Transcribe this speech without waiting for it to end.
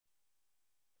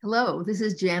Hello, this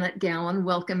is Janet Gowan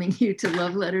welcoming you to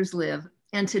Love Letters Live.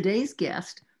 And today's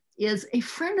guest is a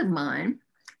friend of mine,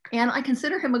 and I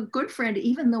consider him a good friend,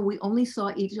 even though we only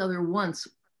saw each other once.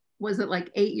 Was it like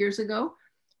 8 years ago?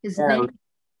 His Yeah, name,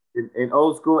 in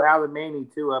old school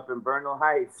Alamany too, up in Bernal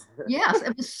Heights. yes,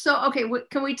 it was so okay.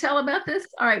 What, can we tell about this?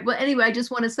 All right. Well, anyway, I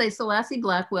just want to say Selassie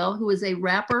Blackwell, who is a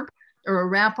rapper or a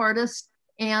rap artist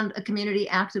and a community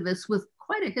activist with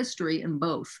quite a history in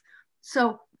both.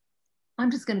 So I'm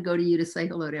just going to go to you to say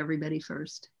hello to everybody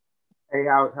first. Hey,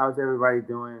 how's everybody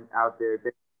doing out there?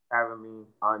 Thanks for having me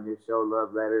on your show,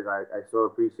 Love Letters. I so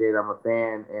appreciate it. I'm a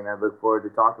fan, and I look forward to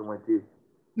talking with you.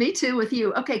 Me too, with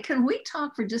you. Okay, can we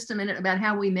talk for just a minute about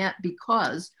how we met?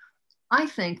 Because I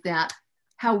think that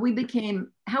how we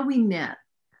met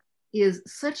is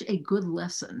such a good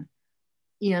lesson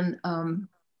in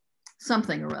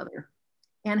something or other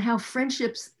and how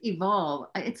friendships evolve.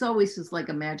 It's always just like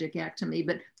a magic act to me.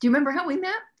 But do you remember how we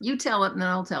met? You tell it and then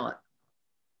I'll tell it.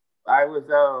 I was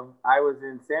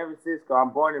in San Francisco.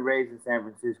 I'm born and raised in San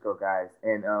Francisco, guys,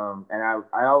 and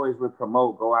I always would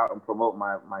go out and promote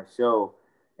my show.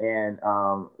 And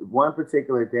one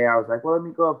particular day, I was like, well, let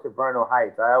me go up to Vernal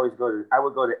Heights. I would go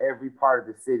to every part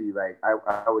of the city. Like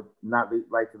I would not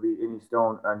like to leave any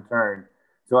stone unturned.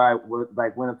 So I would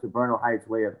like went up to Vernal Heights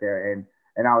way up there, and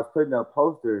I was putting up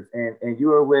posters, and you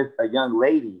were with a young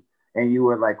lady, and you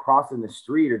were like crossing the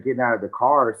street or getting out of the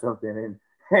car or something,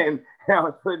 and I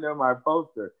was putting on my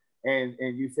poster, and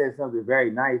you said something very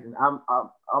nice, and I'm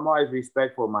always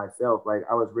respectful of myself. Like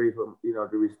I was raised,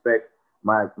 to respect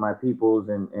my peoples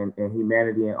and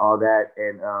humanity and all that,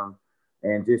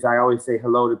 and just I always say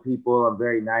hello to people. I'm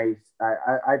very nice.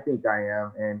 I think I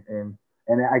am,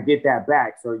 and I get that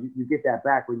back. So you get that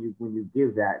back when you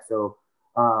give that. So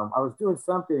I was doing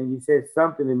something and you said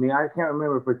something to me. I can't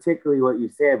remember particularly what you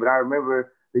said, but I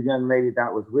remember the young lady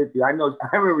that was with you. I know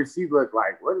I remember she looked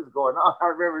like, what is going on? I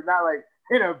remember not like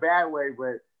in a bad way,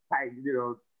 but like,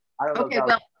 I don't know if Okay, that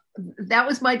was well, that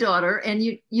was my daughter. And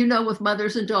you know, with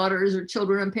mothers and daughters or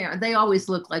children and parents, they always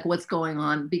look like what's going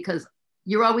on because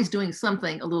you're always doing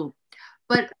something a little.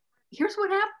 But here's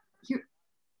what happened. Here,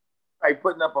 like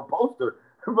putting up a poster,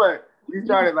 but we yeah,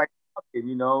 started like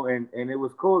talking, and it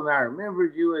was cool. And I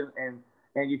remembered you,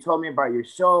 and you told me about your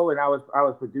show, and I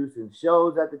was producing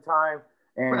shows at the time,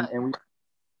 right. and we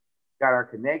got our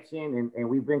connection, and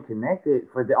we've been connected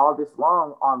for all this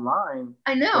long online.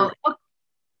 I For know.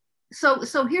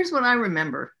 So here's what I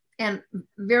remember, and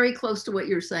very close to what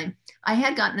you're saying. I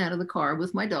had gotten out of the car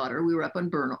with my daughter. We were up on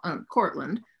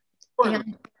Cortland,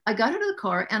 and I got out of the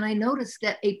car and I noticed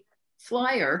that a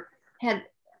flyer had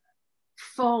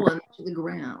fallen to the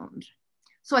ground.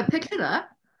 So I picked it up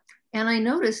and I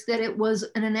noticed that it was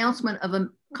an announcement of a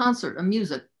concert, a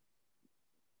music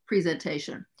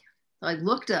presentation. So I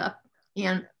looked up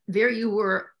and there you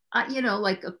were,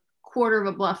 like a quarter of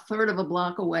a block, third of a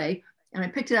block away. And I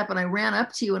picked it up and I ran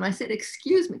up to you and I said,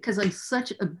 excuse me, because I'm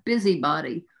such a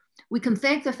busybody. We can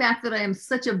thank the fact that I am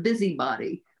such a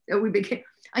busybody that we became.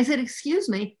 I said, excuse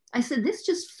me. I said, this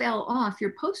just fell off.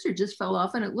 Your poster just fell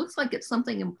off and it looks like it's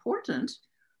something important.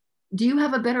 Do you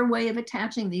have a better way of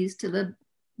attaching these to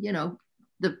you know,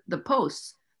 the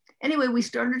posts? Anyway, we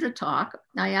started to talk.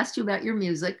 I asked you about your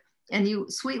music and you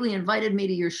sweetly invited me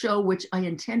to your show, which I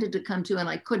intended to come to and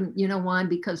I couldn't. You know why?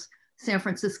 Because San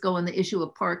Francisco and the issue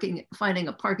of parking, finding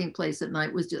a parking place at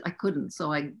night was just, I couldn't,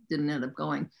 so I didn't end up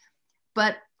going.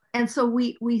 But, and so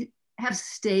we have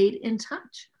stayed in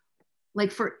touch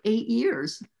like for 8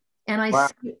 years. And wow,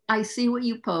 I see what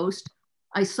you post.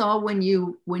 I saw when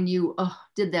you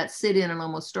did that sit in and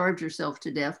almost starved yourself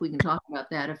to death. We can talk about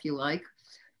that if you like.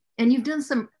 And you've done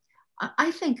some,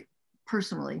 I think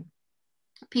personally,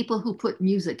 people who put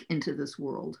music into this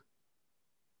world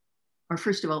are,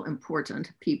 first of all,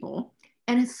 important people.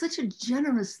 And it's such a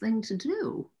generous thing to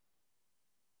do.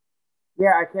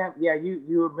 yeah, I can't. Yeah,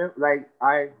 you remember like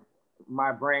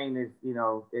my brain is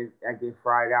I get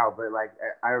fried out, but like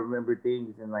I remember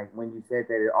things, and like when you said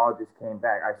that, it all just came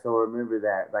back. I so remember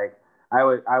that. Like I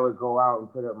would go out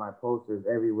and put up my posters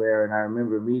everywhere, and I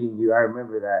remember meeting you. I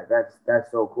remember that.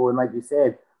 That's so cool. And like you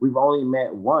said, we've only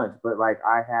met once, but like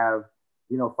I have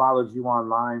followed you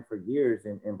online for years,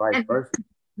 and vice And versa.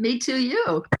 me too,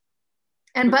 you.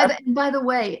 And by the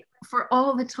way, for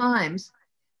all the times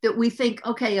that we think,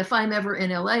 okay, if I'm ever in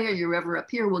LA or you're ever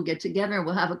up here, we'll get together and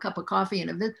we'll have a cup of coffee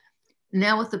and a bit.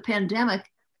 Now with the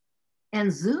pandemic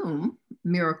and Zoom,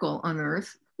 miracle on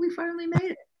earth, we finally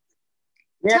made it.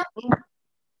 Yeah, Tell me,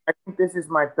 I think this is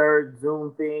my third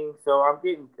Zoom thing, so I'm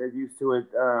getting used to it.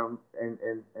 I'm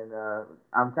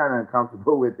kind of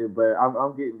uncomfortable with it, but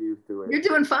I'm getting used to it. you're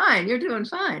doing fine. You're doing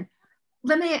fine.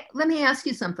 let me ask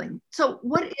you something. So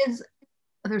what is,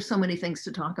 there's so many things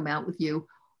to talk about with you.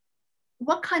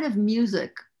 What kind of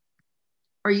music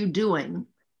are you doing,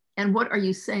 and what are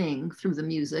you saying through the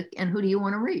music, and who do you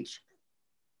want to reach?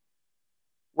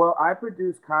 Well, I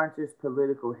produce conscious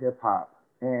political hip hop,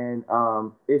 and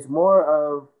it's more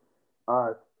of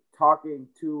uh, talking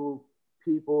to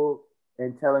people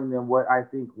and telling them what I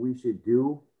think we should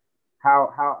do,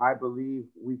 how I believe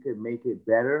we could make it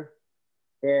better,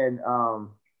 and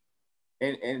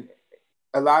and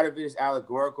a lot of it is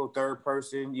allegorical, third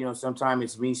person. You know, sometimes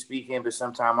it's me speaking, but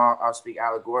sometimes I'll speak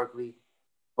allegorically.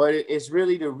 But it's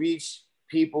really to reach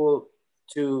people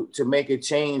to make a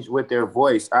change with their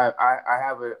voice. I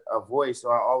have a voice, so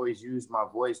I always use my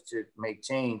voice to make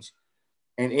change.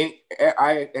 And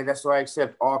that's why I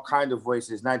accept all kind of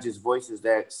voices, not just voices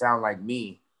that sound like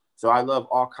me. So I love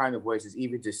all kind of voices,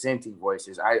 even dissenting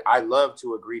voices. I love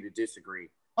to agree to disagree.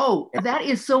 Oh, that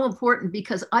is so important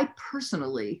because I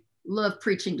personally love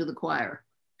preaching to the choir.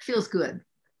 Feels good.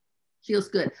 Feels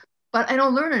good. But I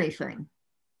don't learn anything.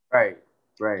 Right,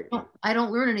 right. I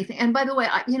don't learn anything. And by the way,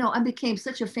 I became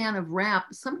such a fan of rap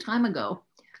some time ago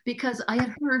because I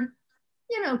had heard,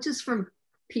 just from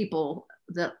people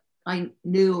that I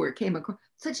knew or came across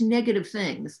such negative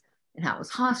things and how it was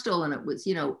hostile and it was,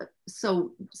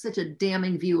 such a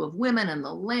damning view of women and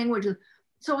the language.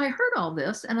 So I heard all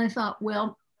this and I thought,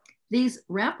 well, these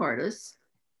rap artists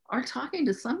are talking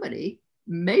to somebody.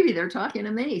 Maybe they're talking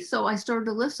to me. So I started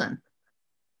to listen.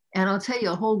 And I'll tell you,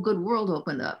 a whole good world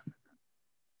opened up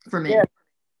for me. Yeah,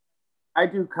 I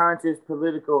do conscious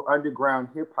political underground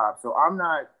hip hop. So I'm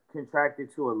not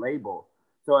contracted to a label.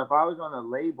 So if I was on a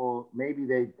label, maybe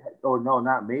or no,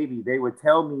 not maybe, they would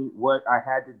tell me what I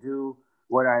had to do,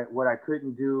 what I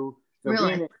couldn't do. So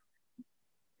Really? being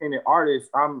an artist,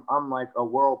 I'm like a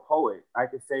world poet. I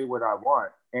could say what I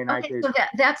want, and I Okay, could. so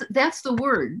that's the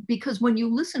word, because when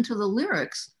you listen to the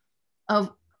lyrics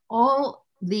of all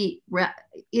the rap,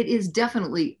 it is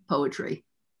definitely poetry.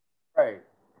 Right.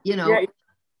 You Yeah, know,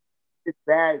 it's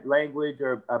bad language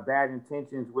or bad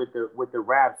intentions with the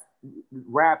raps.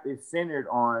 Rap is centered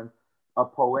on a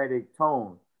poetic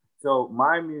tone. So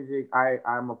my music,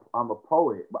 I'm a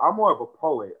poet, but I'm more of a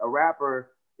poet. A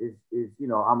rapper is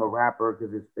I'm a rapper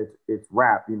because it's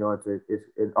rap. It's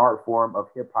an art form of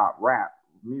hip hop rap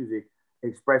music,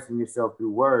 expressing yourself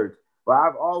through words. But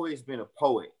I've always been a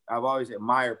poet. I've always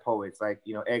admired poets like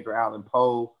Edgar Allan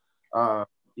Poe. Uh,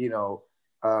 you know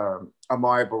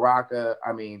Amari Baraka.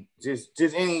 I mean, just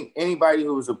anybody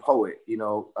who was a poet,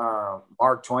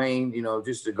 Mark Twain,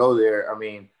 just to go there. I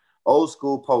mean, old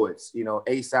school poets,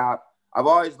 Aesop. I've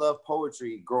always loved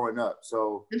poetry growing up.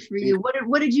 So good for you.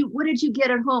 What did you get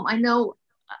at home? I know,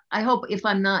 I hope if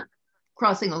I'm not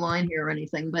crossing a line here or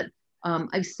anything, but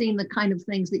I've seen the kind of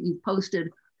things that you've posted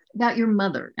about your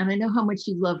mother, and I know how much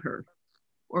you love her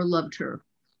or loved her,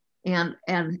 and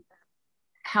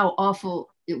how awful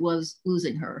it was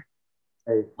losing her.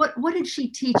 hey, What did she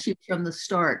teach you from the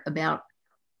start about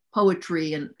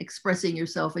poetry and expressing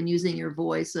yourself and using your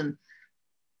voice and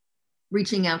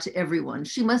reaching out to everyone?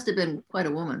 She must have been quite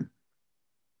a woman.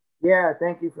 yeah,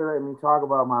 thank you for letting me talk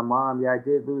about my mom. Yeah, I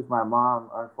did lose my mom,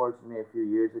 unfortunately, a few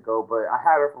years ago, but I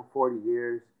had her for 40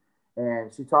 years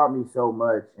and she taught me so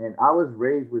much. And I was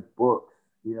raised with books,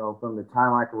 from the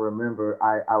time I can remember,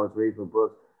 I was raised with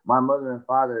books. My mother and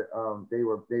father,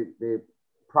 they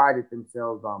prided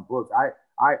themselves on books.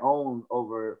 I own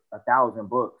over 1,000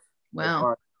 books as Wow.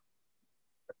 far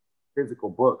as physical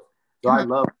books. So I Uh-huh.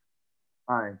 love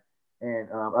mine. And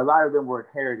a lot of them were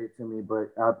inherited to me,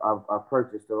 but I've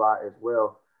purchased a lot as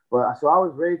well. But so I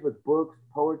was raised with books,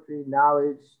 poetry,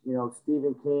 knowledge,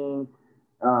 Stephen King,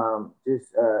 um,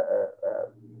 just, uh, uh, uh,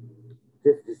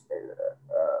 just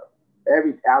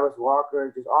every Alice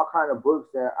Walker, just all kind of books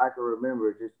that I can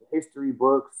remember, just history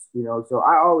books, So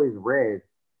I always read,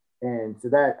 and so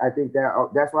that I think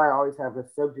that's why I always have a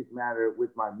subject matter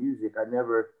with my music. I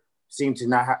never seem to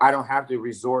not. I don't have to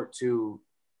resort to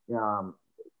um,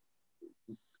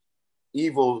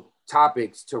 evil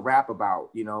topics to rap about.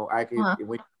 I could Uh-huh.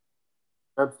 when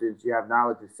substance, you have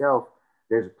knowledge itself.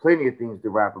 There's plenty of things to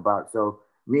rap about. So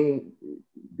me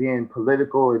being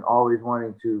political and always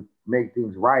wanting to make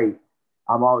things right,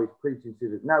 I'm always preaching to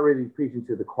the not really preaching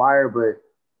to the choir, but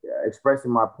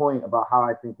expressing my point about how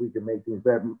I think we can make things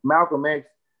better. Malcolm X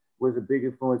was a big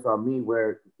influence on me,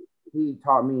 where he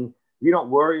taught me you don't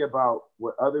worry about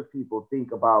what other people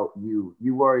think about you.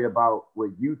 You worry about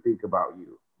what you think about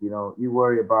you. You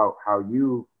worry about how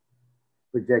you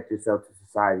project yourself to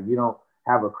society. You don't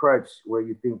have a crutch where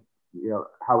you think,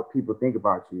 how people think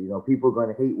about you. People are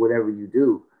going to hate whatever you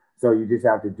do. So you just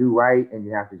have to do right and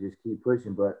you have to just keep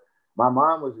pushing. But my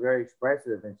mom was very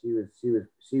expressive, and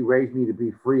she raised me to be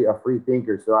a free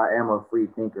thinker. So I am a free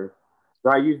thinker. So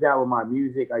I use that with my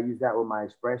music. I use that with my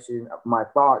expression. My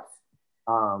thoughts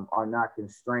are not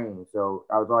constrained. So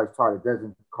I was always taught it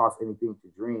doesn't cost anything to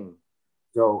dream.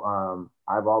 So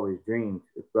I've always dreamed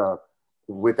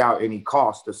without any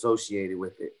cost associated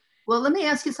with it. Well, let me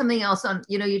ask you something else.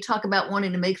 You talk about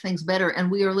wanting to make things better,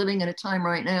 and we are living in a time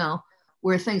right now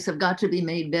where things have got to be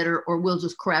made better, or we'll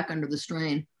just crack under the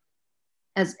strain.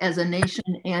 As a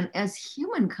nation and as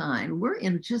humankind, we're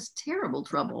in just terrible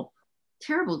trouble.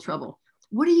 Terrible trouble.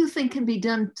 What do you think can be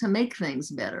done to make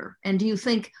things better? And do you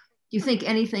think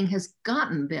anything has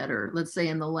gotten better? Let's say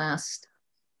in the last,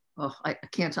 I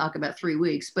can't talk about 3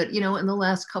 weeks, but in the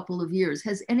last couple of years,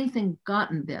 has anything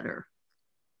gotten better?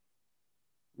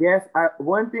 Yes,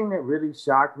 one thing that really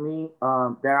shocked me,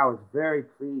 that I was very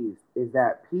pleased, is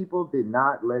that people did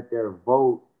not let their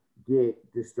vote get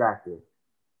distracted.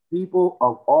 People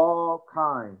of all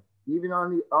kinds, even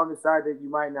on the side that you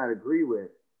might not agree with,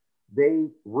 they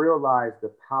realized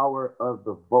the power of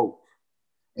the vote.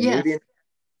 And yes. They didn't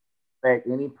expect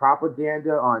any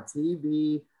propaganda on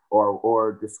TV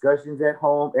or discussions at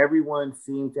home. Everyone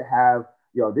seemed to have,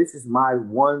 this is my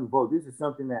one vote. This is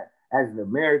something that, as an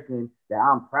American, that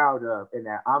I'm proud of, and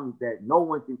that no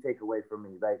one can take away from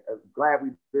me. Like, I'm glad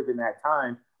we live in that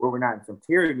time where we're not in some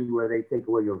tyranny where they take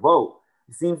away your vote.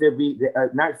 It seems to be,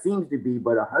 not seems to be,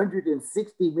 but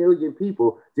 160 million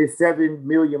people, just 7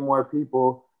 million more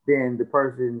people than the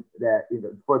person that,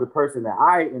 for the person that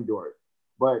I endorsed.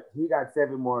 But he got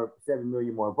 7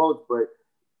 million more votes. But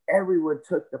everyone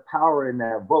took the power in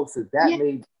that vote, so that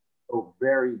made it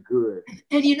very good.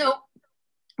 And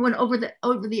when over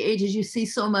the ages, you see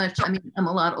so much. I mean, I'm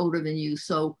a lot older than you,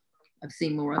 so I've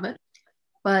seen more of it.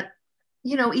 But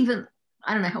even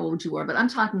I don't know how old you are, but I'm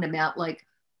talking about, like,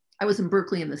 I was in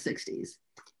Berkeley in the 60s,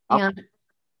 and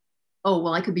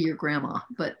well, I could be your grandma,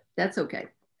 but that's okay.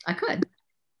 I could.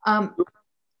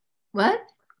 What?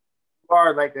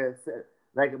 Or like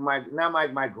not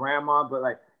my grandma, but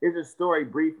like, there's a story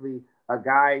briefly. A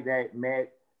guy that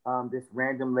met this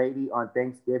random lady on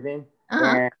Thanksgiving,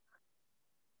 and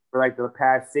for like the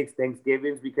past 6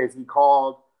 Thanksgivings, because he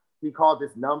called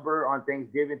this number on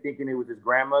Thanksgiving thinking it was his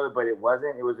grandmother, but it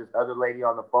wasn't. It was this other lady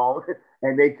on the phone,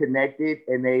 and they connected,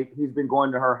 and he's been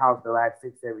going to her house the last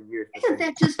 6-7 years. Isn't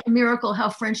that just a miracle how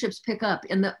friendships pick up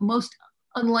in the most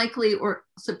unlikely or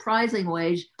surprising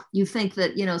ways? You think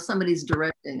that somebody's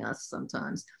directing us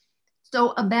sometimes.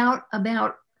 So about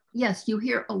yes, you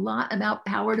hear a lot about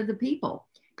power to the people,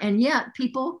 and yet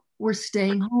people were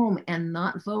staying home and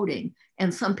not voting,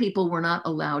 and some people were not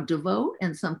allowed to vote,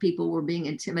 and some people were being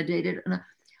intimidated, and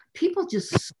people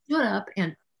just stood up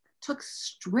and took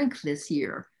strength this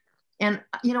year. And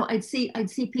I'd see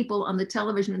people on the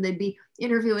television, and they'd be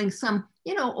interviewing some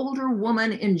older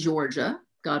woman in Georgia,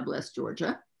 God bless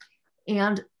Georgia,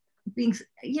 and being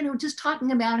just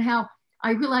talking about how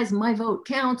I realize my vote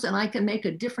counts and I can make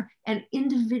a difference. And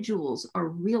individuals are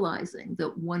realizing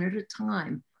that one at a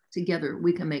time, together,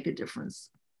 we can make a difference.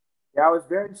 Yeah, I was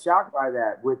very shocked by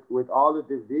that with all the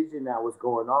division that was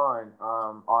going on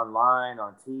online,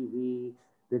 on TV,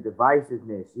 the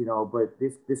divisiveness, but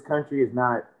this country is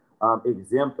not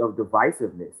exempt of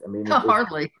divisiveness. I mean,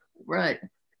 hardly, right.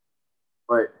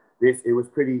 But it was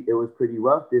pretty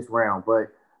rough this round,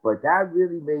 but that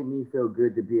really made me feel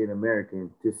good to be an American,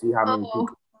 to see how many people.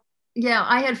 Yeah,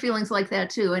 I had feelings like that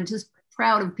too, and just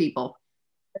proud of people.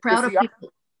 Proud of people. I'm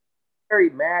very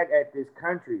mad at this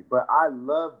country, but I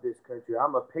love this country.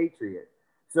 I'm a patriot.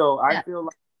 So I feel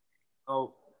like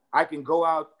I can go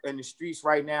out in the streets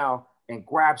right now and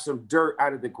grab some dirt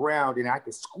out of the ground, and I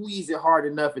can squeeze it hard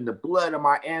enough, and the blood of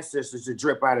my ancestors to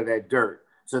drip out of that dirt.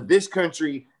 So this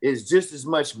country is just as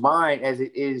much mine as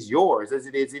it is yours, as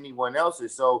it is anyone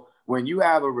else's. So when you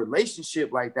have a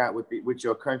relationship like that with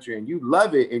your country, and you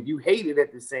love it and you hate it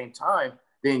at the same time,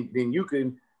 then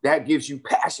that gives you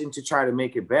passion to try to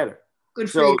make it better. Good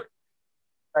for you.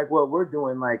 Like what we're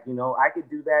doing, I could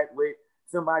do that with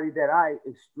somebody that I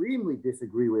extremely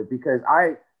disagree with, because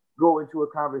I go into a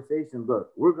conversation,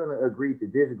 look, we're going to agree to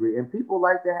disagree. And people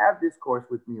like to have discourse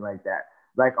with me like that,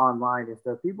 like online and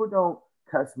stuff. People don't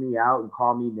cuss me out and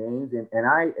call me names. And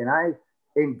I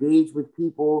engage with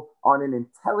people on an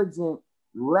intelligent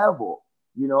level,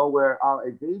 where I'll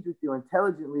engage with you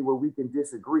intelligently where we can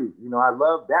disagree. I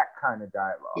love that kind of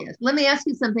dialogue. Yes. Let me ask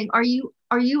you something. Are you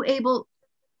able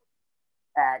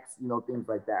acts, things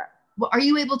like that? Well, are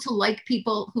you able to like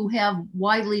people who have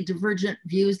widely divergent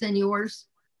views than yours?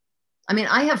 I mean,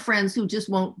 I have friends who just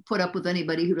won't put up with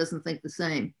anybody who doesn't think the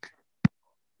same,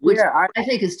 which I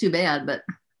think is too bad, but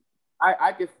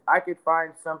I could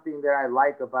find something that I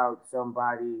like about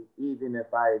somebody, even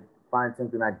if I find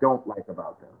something I don't like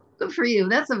about them. Good for you.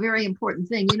 That's a very important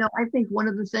thing. You know, I think one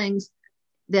of the things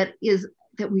that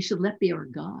we should let be our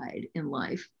guide in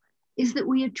life is that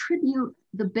we attribute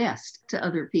the best to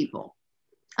other people.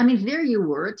 I mean, there you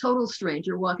were, a total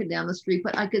stranger walking down the street,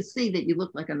 but I could see that you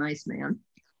looked like a nice man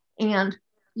and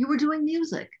you were doing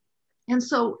music. And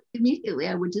so immediately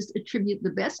I would just attribute the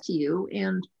best to you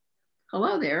and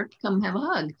hello there, come have a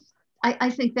hug. I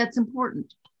think that's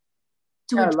important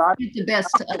to Yeah, attribute the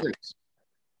best to others.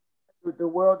 the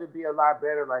world would be a lot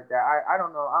better like that. I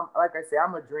don't know. I'm like I say,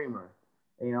 I'm a dreamer,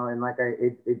 and like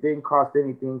it didn't cost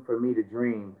anything for me to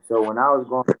dream. So when I was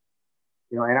going,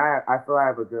 and I feel I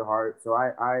have a good heart. So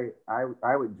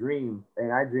I would dream,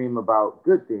 and I dream about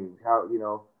good things. How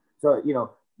so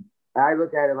I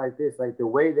look at it like this, like the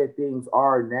way that things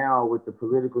are now with the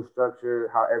political structure,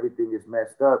 how everything is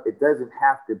messed up, it doesn't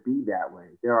have to be that way.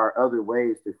 There are other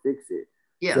ways to fix it.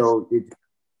 Yes. So it's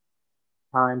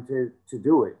time to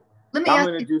do it. Let me I'm ask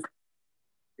going to you, do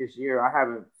this year. I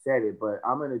haven't said it, but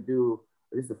I'm going to do,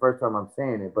 this is the first time I'm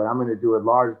saying it, but I'm going to do a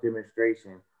large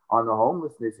demonstration on the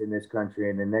homelessness in this country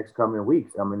in the next coming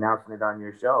weeks. I'm announcing it on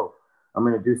your show. I'm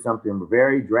going to do something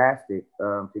very drastic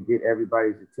to get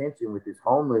everybody's attention with this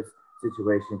homeless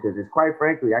situation, because it's quite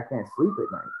frankly, I can't sleep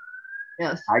at night.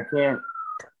 yes. I can't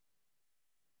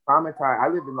traumatized. I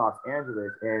live in Los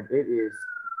Angeles, and it is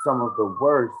some of the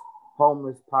worst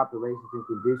homeless populations and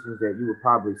conditions that you would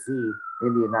probably see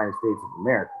in the United States of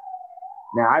America.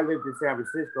 Now, I lived in San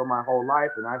Francisco my whole life,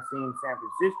 and I've seen San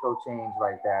Francisco change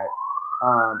like that.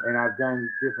 And I've done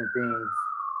different things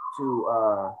to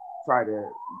try to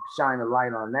shine a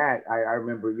light on that. I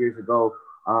remember years ago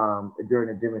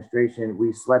during a demonstration,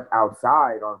 we slept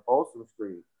outside on Folsom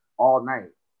Street all night.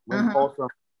 When Folsom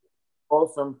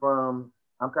from,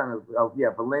 I'm kind of,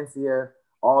 Valencia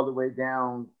all the way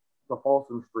down to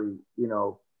Folsom Street,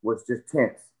 was just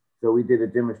tense. So we did a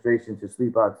demonstration to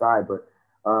sleep outside. But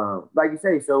like you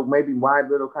say, so maybe my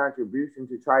little contribution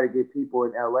to try to get people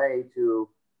in LA to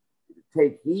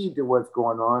take heed to what's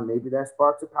going on, maybe that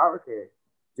sparks a power keg.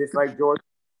 Just like George's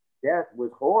death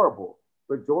was horrible,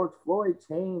 but George Floyd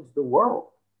changed the world.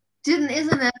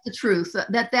 Isn't that the truth?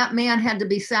 That man had to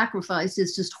be sacrificed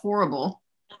is just horrible.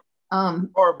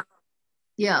 Horrible.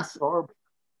 Yes. Horrible.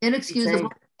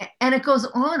 Inexcusable. And it goes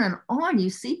on and on. You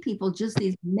see people, just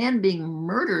these men being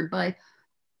murdered by,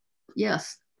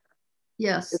 yes.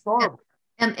 It's horrible.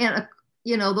 And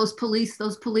those police,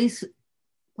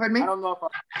 pardon me? I don't know if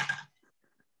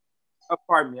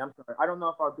pardon me, I'm sorry. I don't know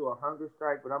if I'll do a hunger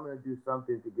strike, but I'm going to do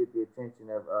something to get the attention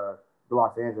of the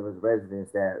Los Angeles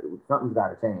residents that something's got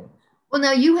to change. Well,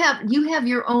 now you have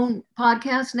your own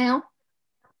podcast now?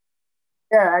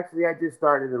 Yeah, actually, I just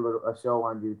started a show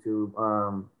on YouTube.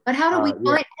 But how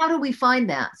do we find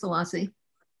that, Selasi?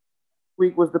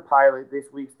 Week was the pilot. This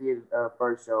week's the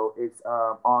first show. It's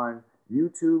on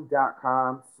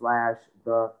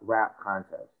youtube.com/the rap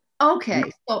contest. Okay,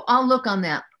 so I'll look on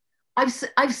that.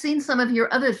 I've seen some of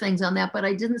your other things on that, but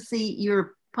I didn't see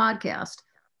your podcast.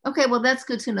 Okay, well, that's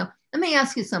good to know. Let me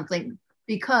ask you something,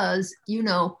 because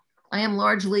I am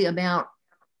largely about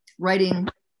writing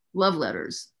love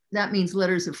letters. That means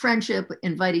letters of friendship,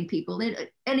 inviting people in,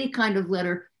 any kind of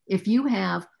letter. If you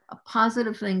have a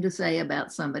positive thing to say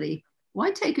about somebody,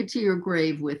 why take it to your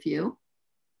grave with you?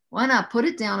 Why not put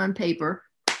it down on paper,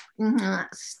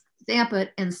 stamp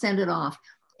it, and send it off?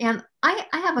 And I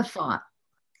have a thought,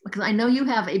 because I know you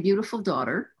have a beautiful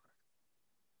daughter,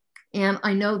 and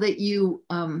I know that you,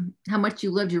 how much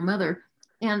you loved your mother.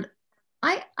 And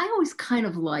I always kind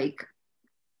of like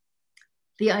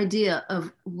the idea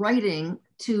of writing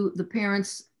to the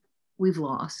parents we've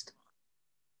lost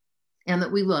and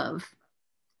that we love,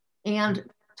 and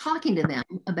talking to them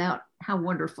about how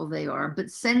wonderful they are, but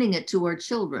sending it to our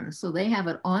children so they have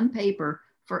it on paper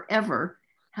forever,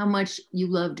 how much you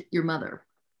loved your mother.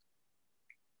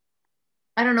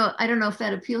 I don't know if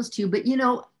that appeals to you, but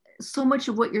so much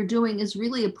of what you're doing is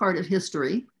really a part of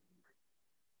history.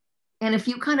 And if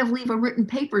you kind of leave a written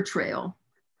paper trail,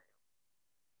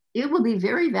 it will be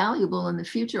very valuable in the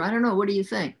future. I don't know. What do you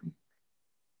think?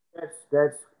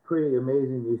 That's pretty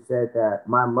amazing you said that.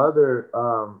 My mother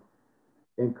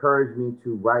encouraged me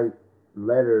to write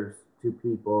letters to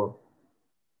people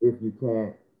if you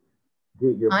can't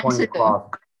get your point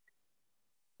across.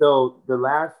 So the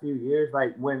last few years,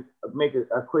 like make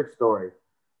a quick story.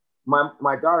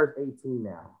 My daughter's 18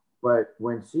 now, but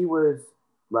when she was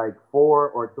like 4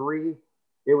 or 3,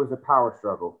 it was a power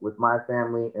struggle with my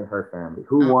family and her family.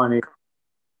 Who wanted to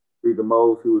be the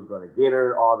most, who was going to get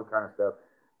her, all the kind of stuff.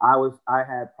 I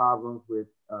had problems with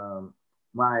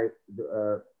my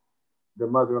the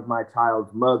mother of my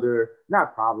child's mother,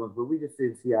 not problems, but we just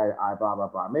didn't see eye to eye, blah, blah,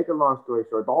 blah. Make a long story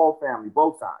short, the whole family,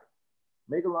 both sides.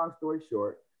 Make a long story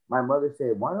short, my mother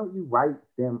said, why don't you write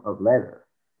them a letter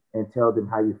and tell them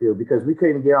how you feel? Because we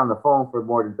couldn't get on the phone for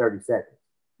more than 30 seconds.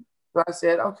 So I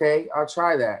said, okay, I'll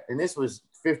try that. And this was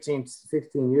 15,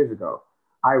 16 years ago.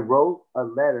 I wrote a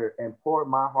letter and poured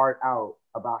my heart out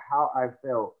about how I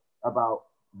felt about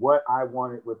what I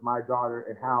wanted with my daughter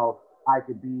and how I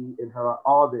could be in her,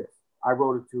 all this. I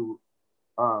wrote it to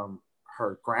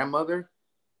her grandmother,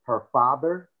 her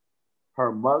father,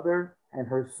 her mother, and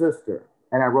her sister.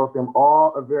 And I wrote them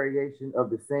all a variation of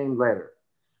the same letter.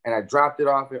 And I dropped it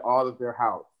off at all of their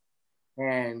house.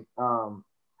 And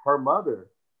her mother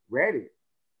read it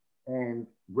and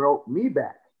wrote me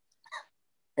back.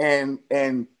 And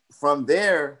from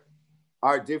there,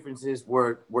 our differences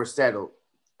were settled.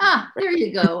 Ah, there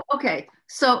you go. Okay.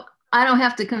 So I don't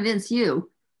have to convince you.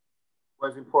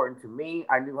 Was important to me.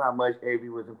 I knew how much Avery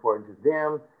was important to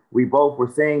them. We both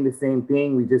were saying the same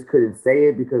thing. We just couldn't say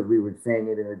it because we were saying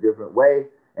it in a different way.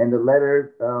 And the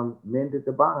letter mended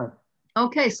the bond.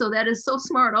 Okay, so that is so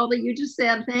smart. All that you just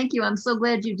said. Thank you. I'm so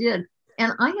glad you did.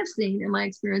 And I have seen in my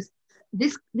experience,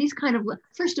 these kind of,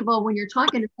 first of all, when you're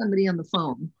talking to somebody on the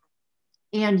phone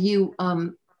and you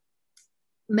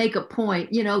make a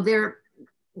point, you know, they're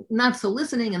not so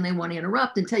listening and they want to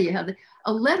interrupt and tell you how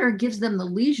a letter gives them the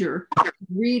leisure to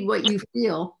read what you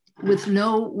feel with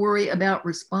no worry about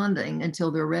responding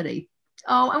until they're ready.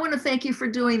 Oh, I want to thank you for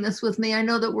doing this with me. I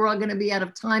know that we're all going to be out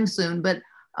of time soon, but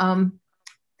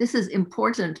this is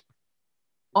important.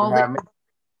 And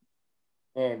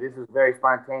this is very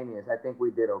spontaneous. I think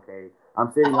we did okay.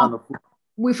 I'm sitting on the floor.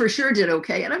 We for sure did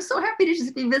okay. And I'm so happy to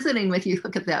just be visiting with you.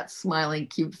 Look at that smiling,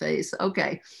 cute face.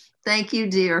 Okay. Thank you,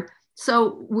 dear.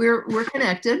 So we're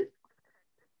connected.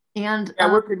 And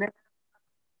yeah, we're connected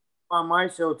on my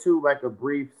show too, like a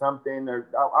brief something, or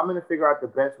I'm going to figure out the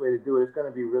best way to do it. It's going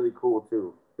to be really cool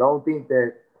too. Don't think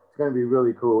that it's going to be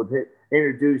really cool to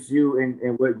introduce you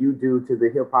and what you do to the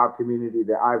hip hop community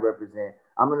that I represent.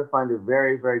 I'm going to find a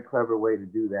very, very clever way to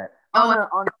do that.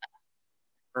 On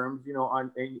terms, you know,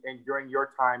 and during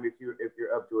your time, if you're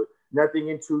up to it, nothing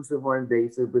intrusive or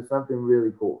invasive, but something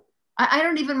really cool. I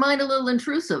don't even mind a little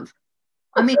intrusive.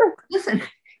 I mean, listen,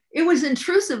 it was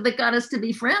intrusive that got us to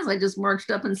be friends. I just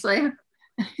marched up and said.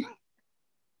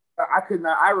 I could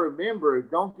not. I remember.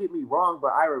 Don't get me wrong,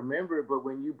 but I remember. But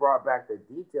when you brought back the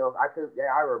details, I could.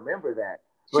 Yeah, I remember that.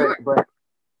 Sure. But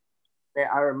man,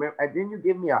 I remember. And didn't you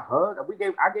give me a hug?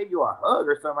 I gave you a hug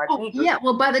or something. I think. Yeah.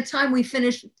 Well, by the time we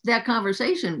finished that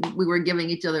conversation, we were giving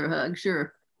each other a hug.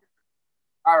 Sure.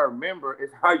 I remember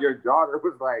it's how your daughter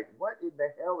was like, "What in the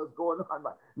hell is going on?"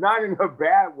 Like, not in a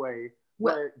bad way,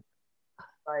 but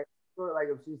like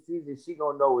if she sees it, she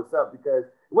gonna know what's up because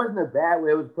it wasn't a bad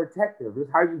way. It was protective. It was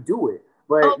how you do it.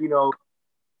 But you know,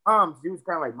 she was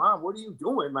kind of like, "Mom, what are you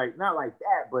doing?" Like not like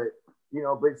that, but you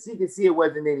know, but she could see it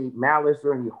wasn't any malice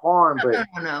or any harm. But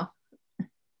no.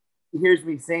 She hears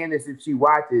me saying this. If she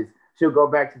watches, she'll go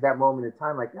back to that moment in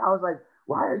time. Like I was like,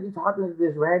 "Why are you talking to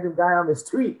this random guy on the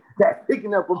street that's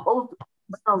picking up a poster?"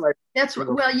 I'm like, that's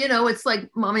well, you know, it's like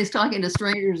mommy's talking to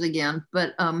strangers again.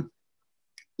 But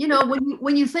you know,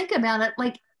 when you think about it,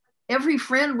 like every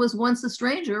friend was once a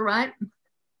stranger, right?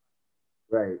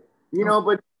 Right. You know,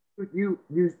 but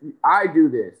I do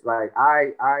this. Like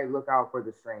I look out for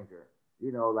the stranger.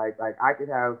 You know, like I could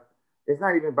have. It's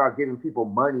not even about giving people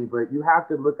money, but you have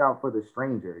to look out for the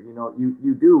stranger. You know,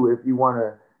 you do if you want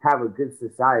to have a good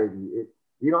society.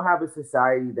 You don't have a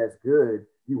society that's good.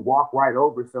 You walk right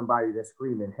over somebody that's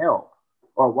screaming help,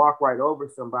 or walk right over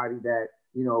somebody that,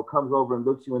 you know, comes over and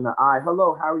looks you in the eye.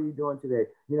 Hello, how are you doing today?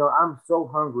 You know, I'm so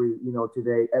hungry, you know,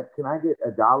 today. Can I get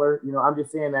 $1? You know, I'm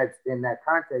just saying that in that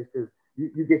context because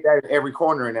you get that in every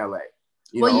corner in LA.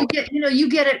 You get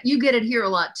it here a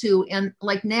lot too. And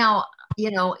like now,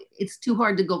 you know, it's too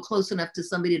hard to go close enough to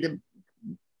somebody to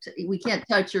we can't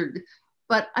touch her.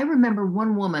 But I remember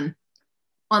one woman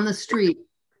on the street.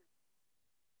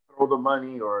 Throw the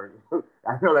money, or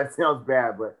I know that sounds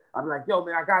bad, but I'm like, yo,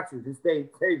 man, I got you. Just stay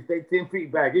 10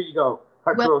 feet back. Here you go.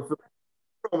 Throw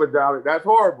 $1. That's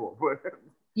horrible. But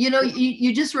you know,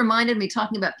 you just reminded me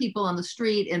talking about people on the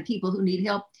street and people who need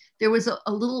help. There was a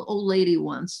little old lady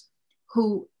once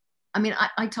who, I mean,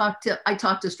 I talk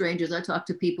to strangers. I talk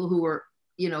to people who are,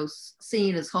 you know,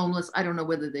 seen as homeless. I don't know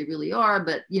whether they really are,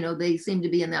 but you know, they seem to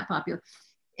be in that popular.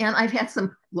 And I've had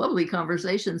some lovely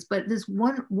conversations, but this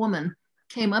one woman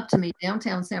came up to me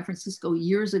downtown San Francisco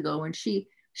years ago, and she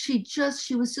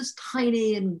was just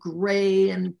tiny and gray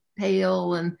and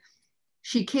pale, and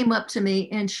she came up to me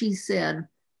and she said,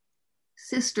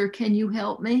 Sister, can you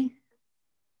help me?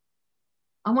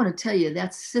 I want to tell you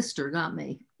that sister got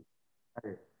me.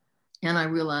 Right. And I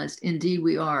realized, indeed,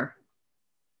 we are.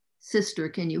 Sister,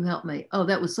 can you help me? Oh,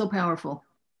 that was so powerful.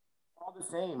 All the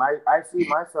same, I see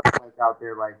myself like out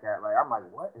there like that. Like I'm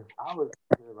like, what if I was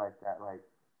out there like that? Like,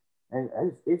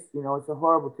 and it's you know it's a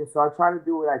horrible thing. So I try to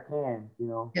do what I can. You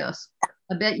know. Yes.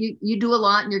 I bet you do a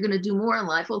lot and you're going to do more in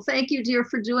life. Well, thank you, dear,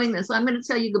 for doing this. I'm going to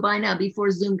tell you goodbye now before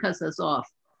Zoom cuts us off.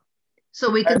 So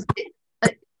we can.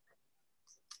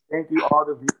 Thank you,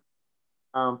 all of you.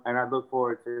 And I look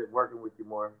forward to working with you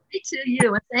more. Me to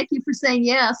you. And thank you for saying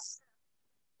yes.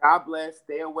 God bless.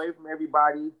 Stay away from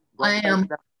everybody. I am.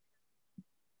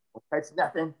 Don't touch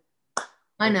nothing.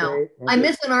 I know. Okay? I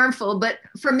miss an armful, but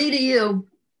from me to you,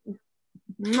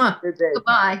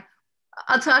 goodbye.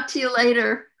 I'll talk to you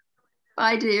later.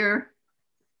 Bye, dear.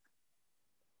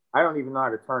 I don't even know how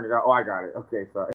to turn it off. Oh, I got it. Okay, sorry.